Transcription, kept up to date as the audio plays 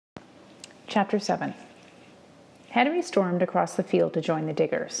Chapter 7. Henry stormed across the field to join the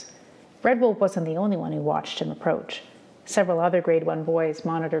diggers. Red Wolf wasn't the only one who watched him approach. Several other Grade 1 boys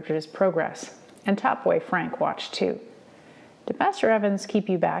monitored his progress, and top boy Frank watched too. "Did Master Evans keep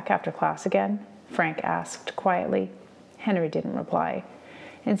you back after class again?" Frank asked quietly. Henry didn't reply.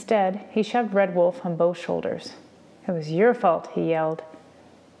 Instead, he shoved Red Wolf on both shoulders. "It was your fault," he yelled.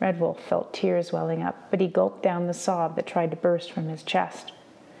 Red Wolf felt tears welling up, but he gulped down the sob that tried to burst from his chest.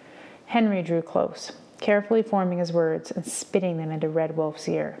 Henry drew close, carefully forming his words and spitting them into Red Wolf's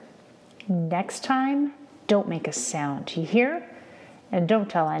ear. "Next time, don't make a sound, you hear? And don't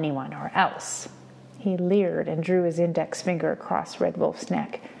tell anyone, or else." He leered and drew his index finger across Red Wolf's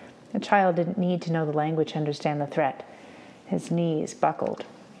neck. The child didn't need to know the language to understand the threat. His knees buckled.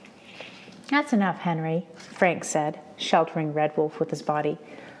 "That's enough, Henry," Frank said, sheltering Red Wolf with his body.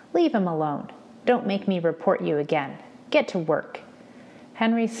 "Leave him alone. Don't make me report you again. Get to work."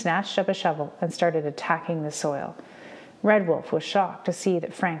 Henry snatched up a shovel and started attacking the soil. Red Wolf was shocked to see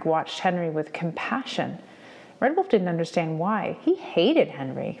that Frank watched Henry with compassion. Red Wolf didn't understand why. He hated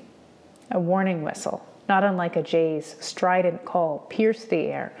Henry. A warning whistle, not unlike a jay's strident call, pierced the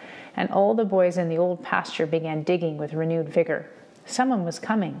air, and all the boys in the old pasture began digging with renewed vigor. Someone was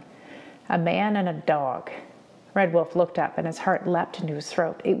coming. A man and a dog. Red Wolf looked up, and his heart leapt into his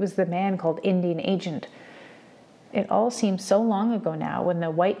throat. It was the man called Indian Agent. It all seemed so long ago now, when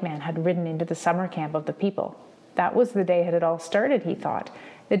the white man had ridden into the summer camp of the people. That was the day it had all started, he thought.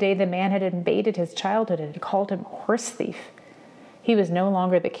 The day the man had invaded his childhood and had called him horse thief. He was no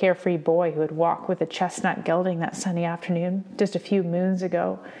longer the carefree boy who had walked with a chestnut gelding that sunny afternoon just a few moons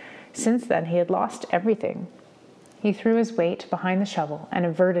ago. Since then, he had lost everything. He threw his weight behind the shovel and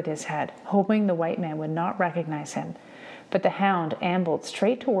averted his head, hoping the white man would not recognize him. But the hound ambled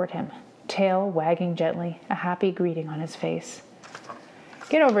straight toward him, tail wagging gently, a happy greeting on his face.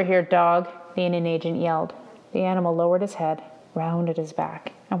 "Get over here, dog," the Indian agent yelled. The animal lowered his head, rounded his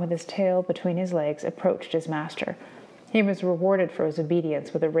back, and with his tail between his legs approached his master. He was rewarded for his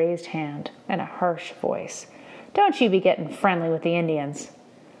obedience with a raised hand and a harsh voice. "Don't you be getting friendly with the Indians."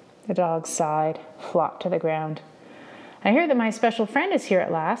 The dog sighed, flopped to the ground. "I hear that my special friend is here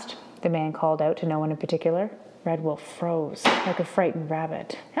at last," the man called out to no one in particular. Red Wolf froze, like a frightened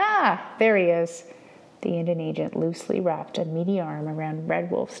rabbit. "Ah, there he is." The Indian agent loosely wrapped a meaty arm around Red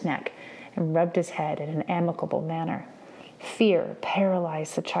Wolf's neck and rubbed his head in an amicable manner. Fear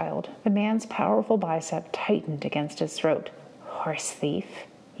paralyzed the child. The man's powerful bicep tightened against his throat. "Horse thief,"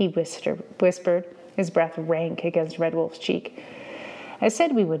 he whispered, his breath rank against Red Wolf's cheek. "I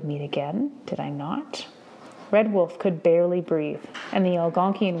said we would meet again, did I not?" Red Wolf could barely breathe, and the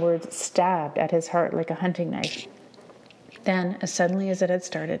Algonquian words stabbed at his heart like a hunting knife. Then, as suddenly as it had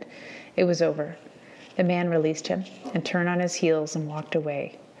started, it was over. The man released him and turned on his heels and walked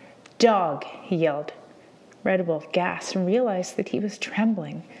away. "Dog!" he yelled. Red Wolf gasped and realized that he was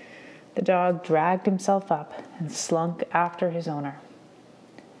trembling. The dog dragged himself up and slunk after his owner.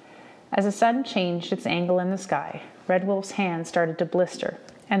 As the sun changed its angle in the sky, Red Wolf's hand started to blister,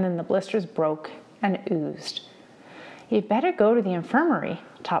 and then the blisters broke and oozed. "You'd better go to the infirmary,"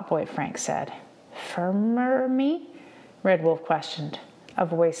 Top Boy Frank said. "Infirmary?" Red Wolf questioned. A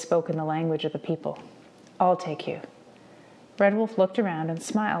voice spoke in the language of the people. "I'll take you." Red Wolf looked around and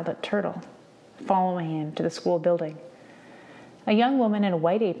smiled at Turtle, following him to the school building. A young woman in a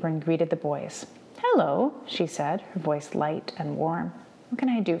white apron greeted the boys. "Hello," she said, her voice light and warm. "What can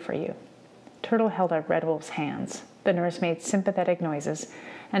I do for you?" Turtle held out Red Wolf's hands. The nurse made sympathetic noises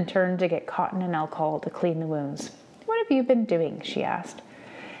and turned to get cotton and alcohol to clean the wounds. "What have you been doing?" she asked.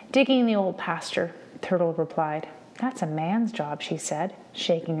 "Digging the old pasture," Turtle replied. "That's a man's job," she said,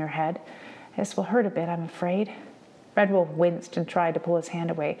 shaking her head. "This will hurt a bit, I'm afraid." Red Wolf winced and tried to pull his hand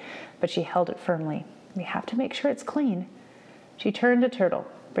away, but she held it firmly. "We have to make sure it's clean." She turned to Turtle.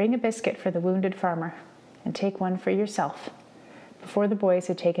 "Bring a biscuit for the wounded farmer, and take one for yourself." Before the boys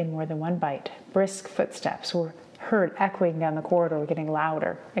had taken more than one bite, brisk footsteps were heard echoing down the corridor, getting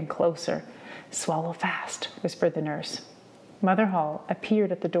louder and closer. "Swallow fast," whispered the nurse. Mother Hall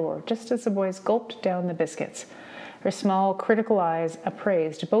appeared at the door just as the boys gulped down the biscuits. Her small, critical eyes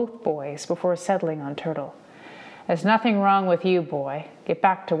appraised both boys before settling on Turtle. "There's nothing wrong with you, boy. Get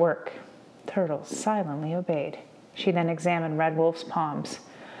back to work." Turtle silently obeyed. She then examined Red Wolf's palms.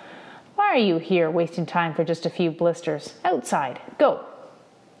 "Why are you here wasting time for just a few blisters? Outside. Go."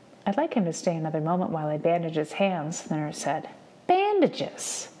 "I'd like him to stay another moment while I bandage his hands," the nurse said.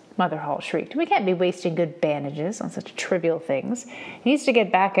 "Bandages!" Mother Hall shrieked. "We can't be wasting good bandages on such trivial things. He needs to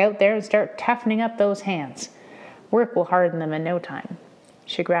get back out there and start toughening up those hands. Work will harden them in no time."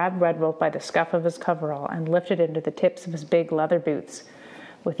 She grabbed Red Wolf by the scuff of his coverall and lifted him to the tips of his big leather boots.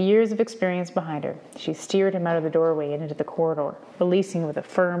 With years of experience behind her, she steered him out of the doorway and into the corridor, releasing with a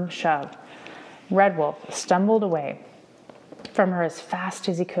firm shove. Red Wolf stumbled away from her as fast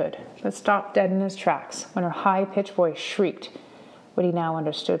as he could, but stopped dead in his tracks when her high-pitched voice shrieked what he now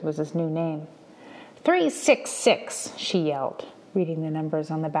understood was his new name. 366, she yelled, reading the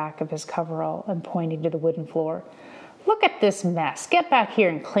numbers on the back of his coverall and pointing to the wooden floor. Look at this mess. Get back here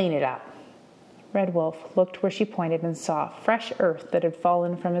and clean it up. Red Wolf looked where she pointed and saw fresh earth that had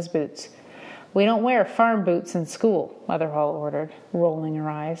fallen from his boots. We don't wear farm boots in school, Mother Hall ordered, rolling her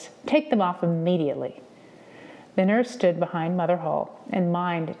eyes. Take them off immediately. The nurse stood behind Mother Hall and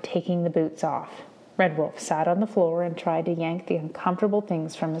mimed taking the boots off. Red Wolf sat on the floor and tried to yank the uncomfortable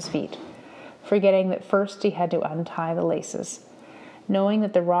things from his feet, forgetting that first he had to untie the laces. Knowing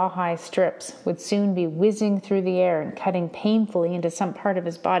that the rawhide strips would soon be whizzing through the air and cutting painfully into some part of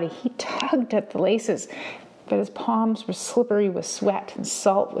his body, he tugged at the laces, but his palms were slippery with sweat and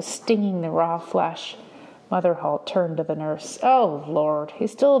salt was stinging the raw flesh. Mother Hall turned to the nurse. Oh, Lord, he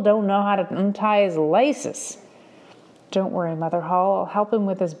still don't know how to untie his laces. Don't worry, Mother Hall, I'll help him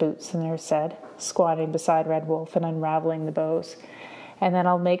with his boots, the nurse said, squatting beside Red Wolf and unraveling the bows. And then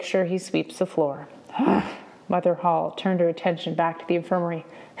I'll make sure he sweeps the floor. Mother Hall turned her attention back to the infirmary.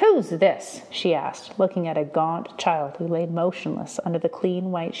 Who's this? She asked, looking at a gaunt child who lay motionless under the clean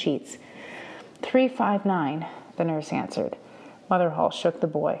white sheets. 359, the nurse answered. Mother Hall shook the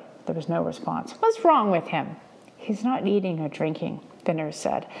boy. There was no response. What's wrong with him? He's not eating or drinking, the nurse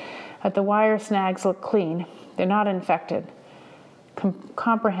said. But the wire snags look clean. They're not infected.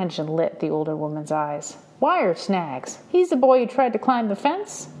 Comprehension lit the older woman's eyes. Wire snags? He's the boy who tried to climb the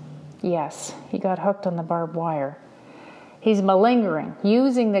fence? Yes, he got hooked on the barbed wire. He's malingering,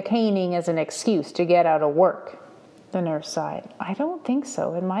 using the caning as an excuse to get out of work. The nurse sighed. I don't think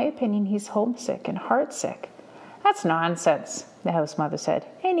so. In my opinion, he's homesick and heartsick. That's nonsense, the house mother said.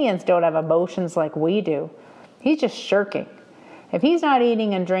 Indians don't have emotions like we do. He's just shirking. If he's not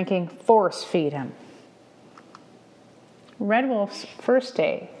eating and drinking, force feed him. Red Wolf's first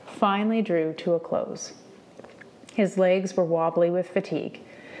day finally drew to a close. His legs were wobbly with fatigue.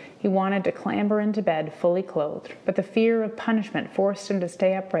 He wanted to clamber into bed fully clothed, but the fear of punishment forced him to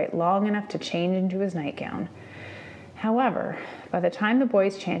stay upright long enough to change into his nightgown. However, by the time the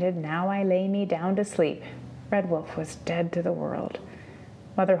boys chanted, Now I lay me down to sleep, Red Wolf was dead to the world.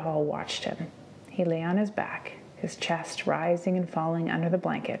 Mother Hall watched him. He lay on his back, his chest rising and falling under the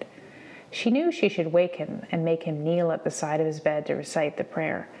blanket. She knew she should wake him and make him kneel at the side of his bed to recite the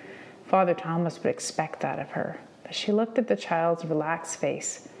prayer. Father Thomas would expect that of her, but she looked at the child's relaxed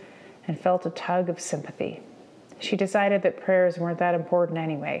face and felt a tug of sympathy. She decided that prayers weren't that important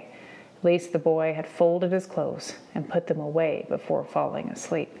anyway. At least the boy had folded his clothes and put them away before falling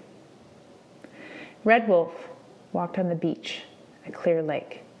asleep. Red Wolf walked on the beach at Clear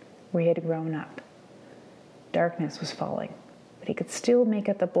Lake, where he had grown up. Darkness was falling, but he could still make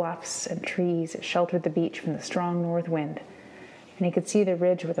out the bluffs and trees that sheltered the beach from the strong north wind, and he could see the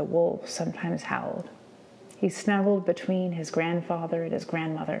ridge where the wolves sometimes howled. He snuggled between his grandfather and his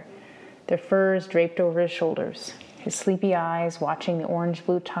grandmother, their furs draped over his shoulders, his sleepy eyes watching the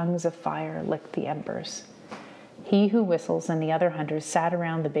orange-blue tongues of fire lick the embers. He Who Whistles and the other hunters sat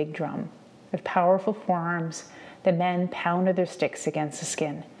around the big drum. With powerful forearms, the men pounded their sticks against the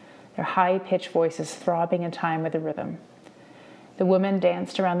skin, their high-pitched voices throbbing in time with the rhythm. The women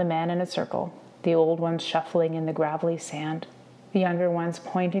danced around the men in a circle, the old ones shuffling in the gravelly sand, the younger ones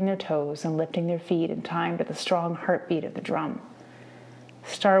pointing their toes and lifting their feet in time to the strong heartbeat of the drum.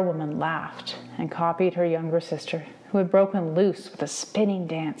 Star Woman laughed and copied her younger sister, who had broken loose with a spinning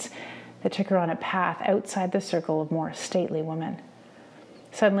dance that took her on a path outside the circle of more stately women.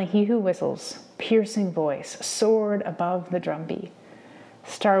 Suddenly He Who Whistles' piercing voice soared above the drumbeat.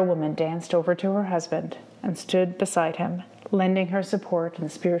 Star Woman danced over to her husband and stood beside him, lending her support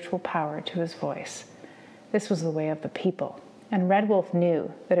and spiritual power to his voice. This was the way of the people, and Red Wolf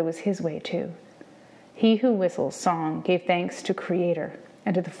knew that it was his way too. He Who Whistles' song gave thanks to Creator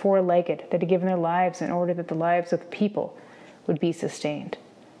and to the four-legged that had given their lives in order that the lives of the people would be sustained.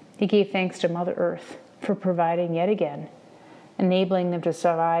 He gave thanks to Mother Earth for providing yet again, enabling them to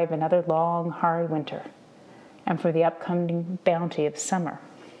survive another long, hard winter, and for the upcoming bounty of summer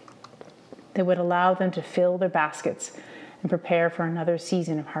that would allow them to fill their baskets and prepare for another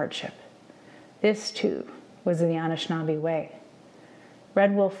season of hardship. This, too, was the Anishinaabe way.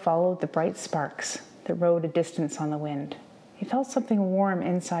 Red Wolf followed the bright sparks that rode a distance on the wind. He felt something warm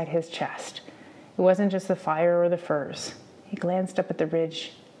inside his chest. It wasn't just the fire or the furs. He glanced up at the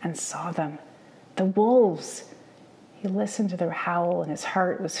ridge and saw them. The wolves! He listened to their howl and his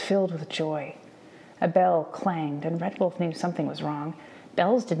heart was filled with joy. A bell clanged and Red Wolf knew something was wrong.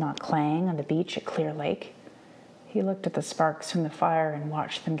 Bells did not clang on the beach at Clear Lake. He looked at the sparks from the fire and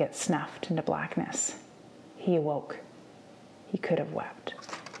watched them get snuffed into blackness. He awoke. He could have wept.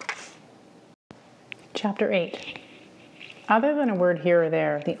 Chapter 8. Other than a word here or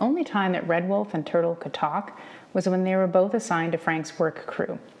there, the only time that Red Wolf and Turtle could talk was when they were both assigned to Frank's work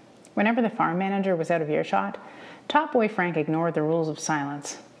crew. Whenever the farm manager was out of earshot, Top Boy Frank ignored the rules of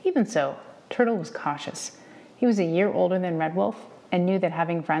silence. Even so, Turtle was cautious. He was a year older than Red Wolf and knew that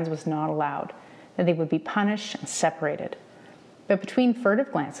having friends was not allowed, that they would be punished and separated. But between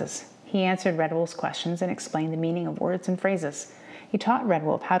furtive glances, he answered Red Wolf's questions and explained the meaning of words and phrases. He taught Red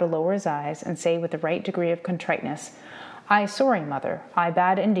Wolf how to lower his eyes and say with the right degree of contriteness, "I sorry, mother, I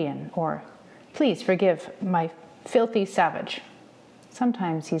bad Indian," or "Please forgive my filthy savage."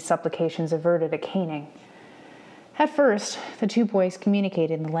 Sometimes these supplications averted a caning. At first, the two boys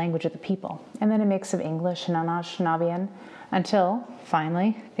communicated in the language of the people, and then a mix of English and Anishinaabemowin, until,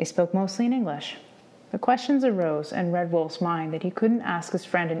 finally, they spoke mostly in English. The questions arose in Red Wolf's mind that he couldn't ask his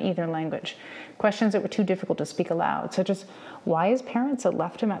friend in either language, questions that were too difficult to speak aloud, such as why his parents had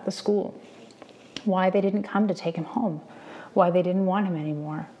left him at the school, why they didn't come to take him home, why they didn't want him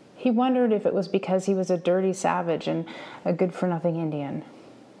anymore. He wondered if it was because he was a dirty savage and a good-for-nothing Indian.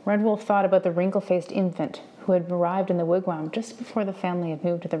 Red Wolf thought about the wrinkle-faced infant who had arrived in the wigwam just before the family had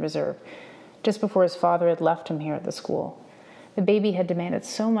moved to the reserve, just before his father had left him here at the school. The baby had demanded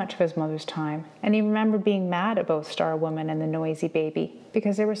so much of his mother's time, and he remembered being mad at both Star Woman and the noisy baby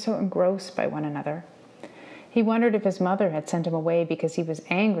because they were so engrossed by one another. He wondered if his mother had sent him away because he was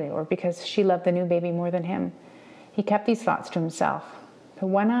angry or because she loved the new baby more than him. He kept these thoughts to himself. But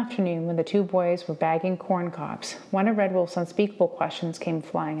one afternoon, when the two boys were bagging corn cobs, one of Red Wolf's unspeakable questions came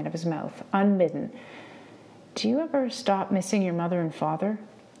flying out of his mouth, unbidden. "Do you ever stop missing your mother and father?"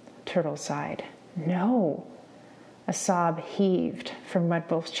 Turtle sighed. "No." A sob heaved from Red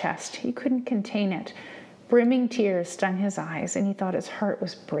Wolf's chest. He couldn't contain it. Brimming tears stung his eyes, and he thought his heart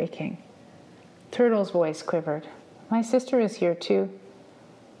was breaking. Turtle's voice quivered. "My sister is here, too."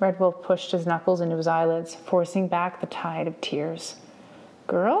 Red Wolf pushed his knuckles into his eyelids, forcing back the tide of tears.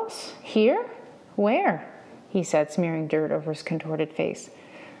 "Girls? Here? Where?" he said, smearing dirt over his contorted face.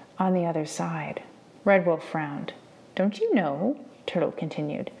 "On the other side." Red Wolf frowned. "Don't you know?" Turtle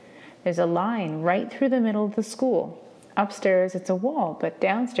continued. "There's a line right through the middle of the school. Upstairs it's a wall, but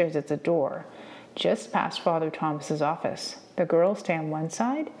downstairs it's a door, just past Father Thomas's office. The girls stay on one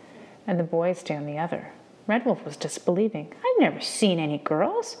side, and the boys stay on the other." Red Wolf was disbelieving. "I've never seen any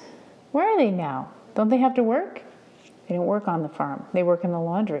girls. Where are they now? Don't they have to work?" "They don't work on the farm. They work in the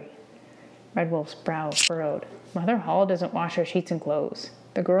laundry." Red Wolf's brow furrowed. "Mother Hall doesn't wash her sheets and clothes.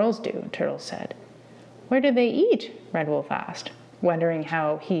 The girls do," Turtle said. "Where do they eat?" Red Wolf asked, wondering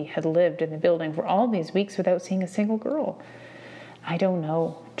how he had lived in the building for all these weeks without seeing a single girl. "I don't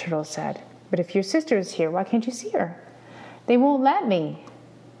know," Turtle said. "But if your sister is here, why can't you see her?" "They won't let me."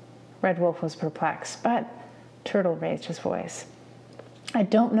 Red Wolf was perplexed, but Turtle raised his voice. "I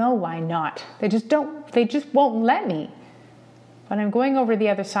don't know why not. They just won't let me. But I'm going over to the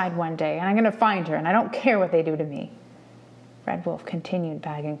other side one day, and I'm going to find her, and I don't care what they do to me." Red Wolf continued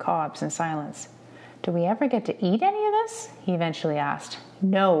bagging cobs in silence. "Do we ever get to eat any of this?" he eventually asked.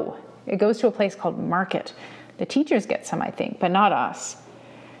 "No. It goes to a place called Market. The teachers get some, I think, but not us."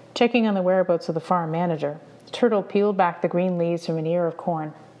 Checking on the whereabouts of the farm manager, Turtle peeled back the green leaves from an ear of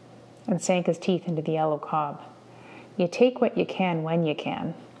corn and sank his teeth into the yellow cob. "You take what you can when you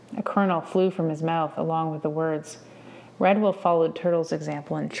can." A kernel flew from his mouth along with the words. Red Wolf followed Turtle's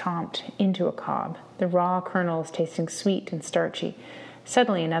example and chomped into a cob, the raw kernels tasting sweet and starchy.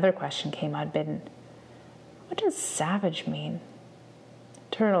 Suddenly another question came unbidden. "What does savage mean?"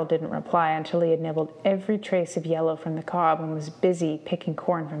 Turtle didn't reply until he had nibbled every trace of yellow from the cob and was busy picking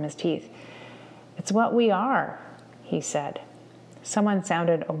corn from his teeth. "It's what we are," he said. Someone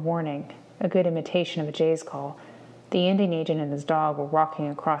sounded a warning, a good imitation of a jay's call. The Indian agent and his dog were walking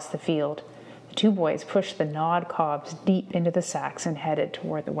across the field. The two boys pushed the gnawed cobs deep into the sacks and headed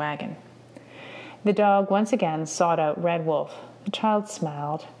toward the wagon. The dog once again sought out Red Wolf. The child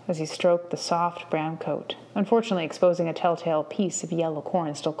smiled as he stroked the soft brown coat, unfortunately exposing a telltale piece of yellow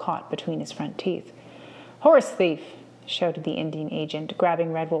corn still caught between his front teeth. "Horse thief!" shouted the Indian agent,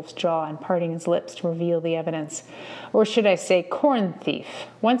 grabbing Red Wolf's jaw and parting his lips to reveal the evidence. "Or should I say corn thief?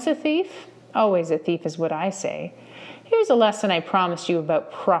 Once a thief, always a thief is what I say. Here's a lesson I promised you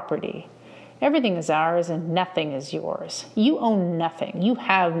about property. Everything is ours and nothing is yours. You own nothing. You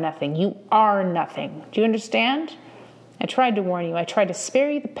have nothing. You are nothing. Do you understand? I tried to warn you. I tried to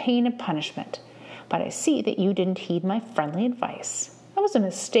spare you the pain of punishment. But I see that you didn't heed my friendly advice. That was a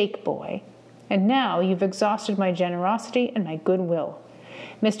mistake, boy. And now you've exhausted my generosity and my goodwill.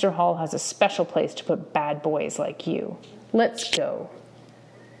 Mr. Hall has a special place to put bad boys like you. Let's go."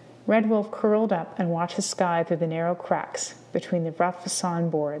 Red Wolf curled up and watched the sky through the narrow cracks between the rough sawn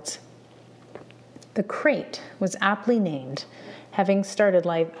boards. The crate was aptly named, having started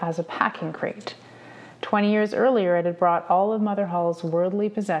life as a packing crate. 20 years earlier, it had brought all of Mother Hull's worldly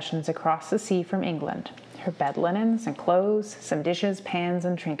possessions across the sea from England. Her bed linens and clothes, some dishes, pans,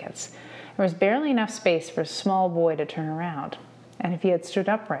 and trinkets. There was barely enough space for a small boy to turn around, and if he had stood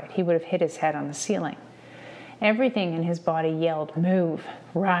upright, he would have hit his head on the ceiling. Everything in his body yelled, "Move,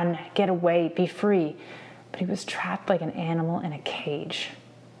 run, get away, be free," but he was trapped like an animal in a cage.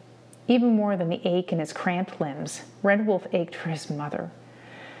 Even more than the ache in his cramped limbs, Red Wolf ached for his mother.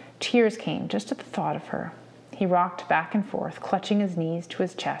 Tears came just at the thought of her. He rocked back and forth, clutching his knees to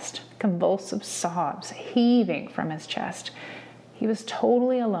his chest, convulsive sobs heaving from his chest. He was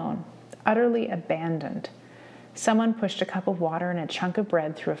totally alone, utterly abandoned. Someone pushed a cup of water and a chunk of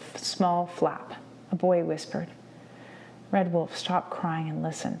bread through a small flap. A boy whispered. Red Wolf stopped crying and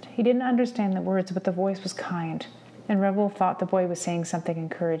listened. He didn't understand the words, but the voice was kind, and Red Wolf thought the boy was saying something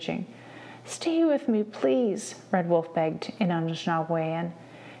encouraging. "Stay with me, please," Red Wolf begged in Anishinaabemowin,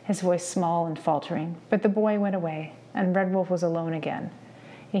 his voice small and faltering. But the boy went away, and Red Wolf was alone again.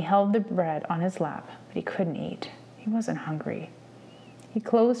 He held the bread on his lap, but he couldn't eat. He wasn't hungry. He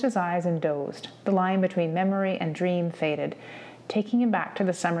closed his eyes and dozed. The line between memory and dream faded, taking him back to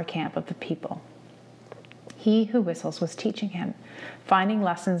the summer camp of the people. He who whistles was teaching him, finding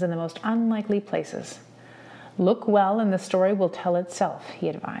lessons in the most unlikely places. "Look well and the story will tell itself," he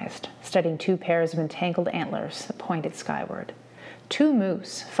advised, studying 2 pairs of entangled antlers that pointed skyward. 2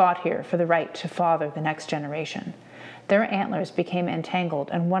 moose fought here for the right to father the next generation. Their antlers became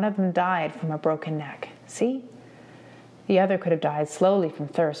entangled, and one of them died from a broken neck. See? The other could have died slowly from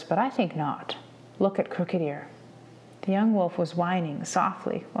thirst, but I think not. Look at Crooked Ear. The young wolf was whining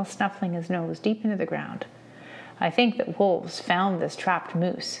softly while snuffling his nose deep into the ground. I think that wolves found this trapped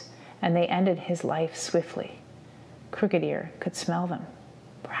moose, and they ended his life swiftly. Crooked Ear could smell them.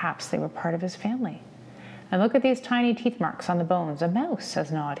 Perhaps they were part of his family. And look at these tiny teeth marks on the bones. A mouse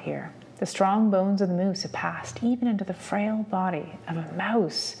has gnawed here. The strong bones of the moose have passed even into the frail body of a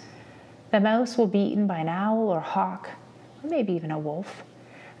mouse. The mouse will be eaten by an owl or hawk, or maybe even a wolf.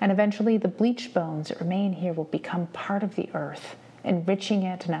 And eventually the bleached bones that remain here will become part of the earth, enriching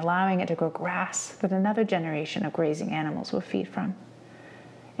it and allowing it to grow grass that another generation of grazing animals will feed from.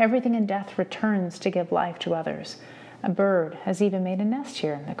 Everything in death returns to give life to others. A bird has even made a nest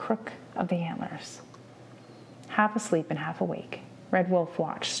here in the crook of the antlers. Half asleep and half awake, Red Wolf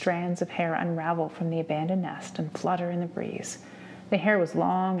watched strands of hair unravel from the abandoned nest and flutter in the breeze. The hair was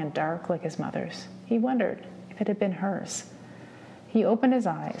long and dark like his mother's. He wondered if it had been hers. He opened his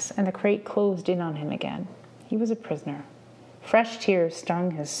eyes, and the crate closed in on him again. He was a prisoner. Fresh tears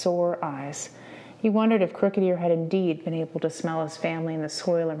stung his sore eyes. He wondered if Crooked Ear had indeed been able to smell his family in the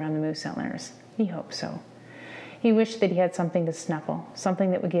soil around the moose antlers. He hoped so. He wished that he had something to snuffle,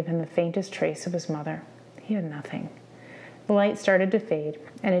 something that would give him the faintest trace of his mother. He had nothing. The light started to fade,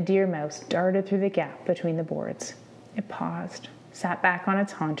 and a deer mouse darted through the gap between the boards. It paused, sat back on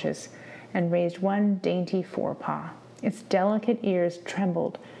its haunches, and raised one dainty forepaw. Its delicate ears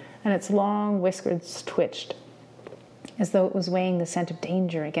trembled, and its long whiskers twitched, as though it was weighing the scent of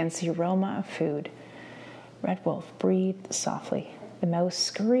danger against the aroma of food. Red Wolf breathed softly. The mouse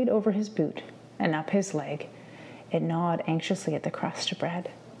scurried over his boot and up his leg. It gnawed anxiously at the crust of bread.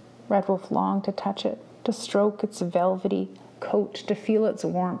 Red Wolf longed to touch it, to stroke its velvety coat, to feel its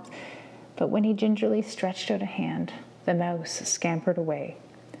warmth. But when he gingerly stretched out a hand, the mouse scampered away.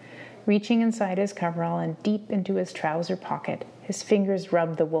 Reaching inside his coverall and deep into his trouser pocket, his fingers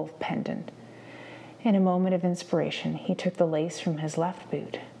rubbed the wolf pendant. In a moment of inspiration, he took the lace from his left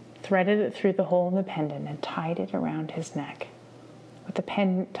boot, threaded it through the hole in the pendant, and tied it around his neck. With the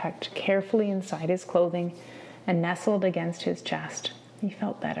pendant tucked carefully inside his clothing and nestled against his chest, he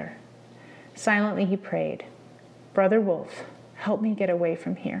felt better. Silently he prayed, "Brother Wolf, help me get away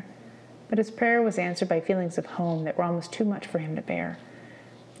from here." But his prayer was answered by feelings of home that were almost too much for him to bear.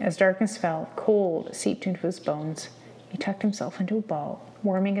 As darkness fell, cold seeped into his bones. He tucked himself into a ball,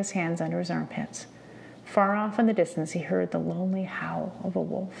 warming his hands under his armpits. Far off in the distance, he heard the lonely howl of a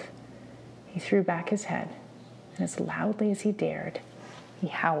wolf. He threw back his head, and as loudly as he dared, he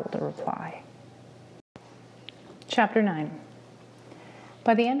howled a reply. Chapter 9.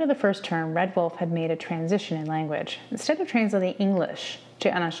 By the end of the first term, Red Wolf had made a transition in language. Instead of translating English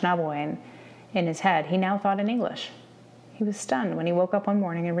to Anishinaabemowin in his head, he now thought in English. He was stunned when he woke up one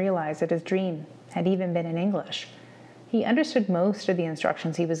morning and realized that his dream had even been in English. He understood most of the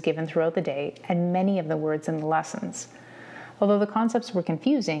instructions he was given throughout the day and many of the words in the lessons. although the concepts were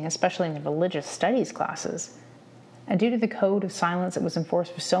confusing, especially in the religious studies classes. And due to the code of silence that was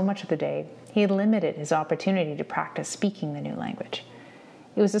enforced for so much of the day, he had limited his opportunity to practice speaking the new language.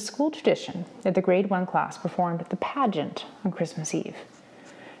 It was a school tradition that the grade 1 class performed the pageant on Christmas Eve.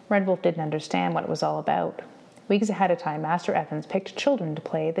 Red Wolf didn't understand what it was all about. Weeks ahead of time, Master Evans picked children to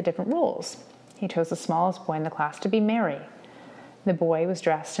play the different roles. He chose the smallest boy in the class to be Mary. The boy was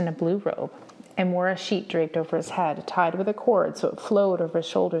dressed in a blue robe and wore a sheet draped over his head, tied with a cord so it flowed over his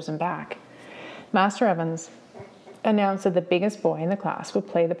shoulders and back. Master Evans announced that the biggest boy in the class would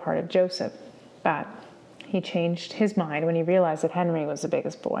play the part of Joseph, but he changed his mind when he realized that Henry was the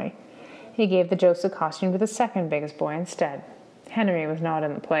biggest boy. He gave the Joseph costume to the second biggest boy instead. Henry was not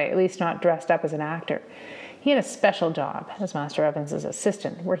in the play, at least not dressed up as an actor. He had a special job as Master Evans'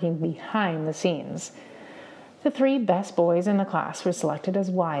 assistant, working behind the scenes. The 3 best boys in the class were selected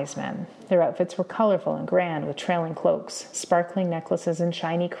as wise men. Their outfits were colorful and grand, with trailing cloaks, sparkling necklaces, and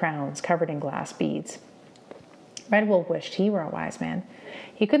shiny crowns covered in glass beads. Red Wolf wished he were a wise man.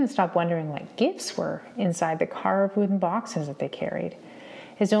 He couldn't stop wondering what gifts were inside the carved wooden boxes that they carried.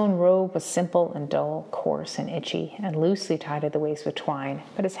 His own robe was simple and dull, coarse and itchy, and loosely tied at the waist with twine,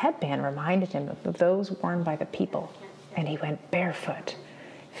 but his headband reminded him of those worn by the people, and he went barefoot.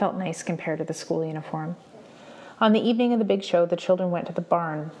 It felt nice compared to the school uniform. On the evening of the big show, the children went to the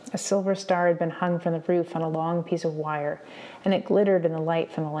barn. A silver star had been hung from the roof on a long piece of wire, and it glittered in the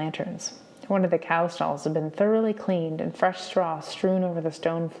light from the lanterns. One of the cow stalls had been thoroughly cleaned and fresh straw strewn over the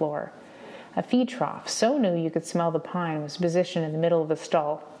stone floor. A feed trough, so new you could smell the pine, was positioned in the middle of the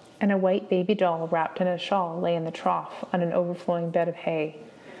stall, and a white baby doll wrapped in a shawl lay in the trough on an overflowing bed of hay.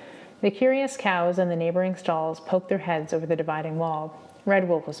 The curious cows in the neighboring stalls poked their heads over the dividing wall. Red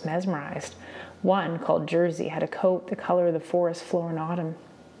Wolf was mesmerized. One, called Jersey, had a coat the color of the forest floor in autumn.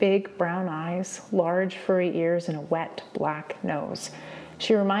 Big brown eyes, large furry ears, and a wet black nose.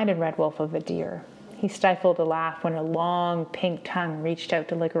 She reminded Red Wolf of a deer. He stifled a laugh when her long pink tongue reached out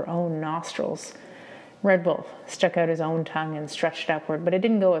to lick her own nostrils. Red Wolf stuck out his own tongue and stretched it upward, but it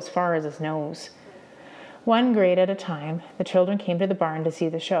didn't go as far as his nose. One grade at a time, the children came to the barn to see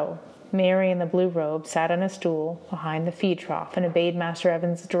the show. Mary in the blue robe sat on a stool behind the feed trough and obeyed Master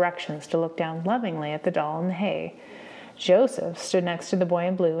Evans' directions to look down lovingly at the doll in the hay. Joseph stood next to the boy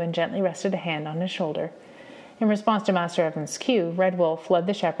in blue and gently rested a hand on his shoulder. In response to Master Evans' cue, Red Wolf led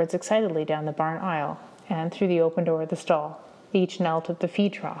the shepherds excitedly down the barn aisle and through the open door of the stall. Each knelt at the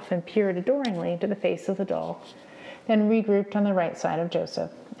feed trough and peered adoringly into the face of the doll, then regrouped on the right side of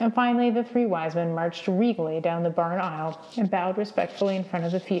Joseph. And finally, the 3 wise men marched regally down the barn aisle and bowed respectfully in front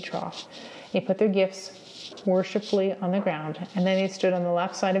of the feed trough. They put their gifts worshipfully on the ground, and then they stood on the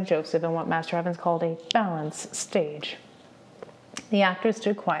left side of Joseph in what Master Evans called a balance stage. The actors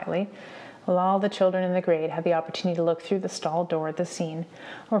stood quietly, while all the children in the grade had the opportunity to look through the stall door at the scene,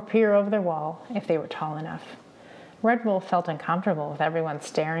 or peer over their wall if they were tall enough. Red Wolf felt uncomfortable with everyone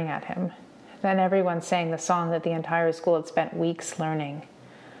staring at him. Then everyone sang the song that the entire school had spent weeks learning.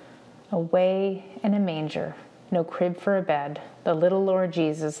 Away in a manger, no crib for a bed, the little Lord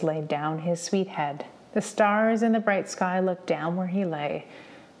Jesus laid down his sweet head. The stars in the bright sky looked down where he lay.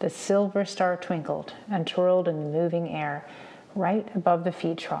 The silver star twinkled and twirled in the moving air, right above the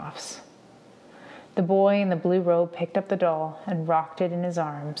feed troughs. The boy in the blue robe picked up the doll and rocked it in his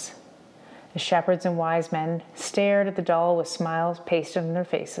arms. The shepherds and wise men stared at the doll with smiles pasted on their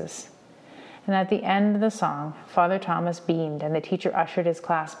faces. And at the end of the song, Father Thomas beamed and the teacher ushered his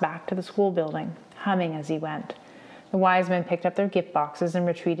class back to the school building, humming as he went. The wise men picked up their gift boxes and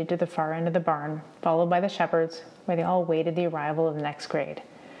retreated to the far end of the barn, followed by the shepherds, where they all waited the arrival of the next grade.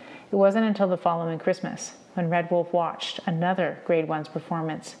 It wasn't until the following Christmas, when Red Wolf watched another grade 1's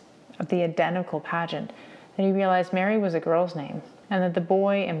performance of the identical pageant, that he realized Mary was a girl's name, and that the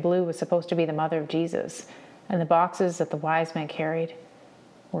boy in blue was supposed to be the mother of Jesus, and the boxes that the wise men carried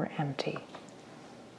were empty.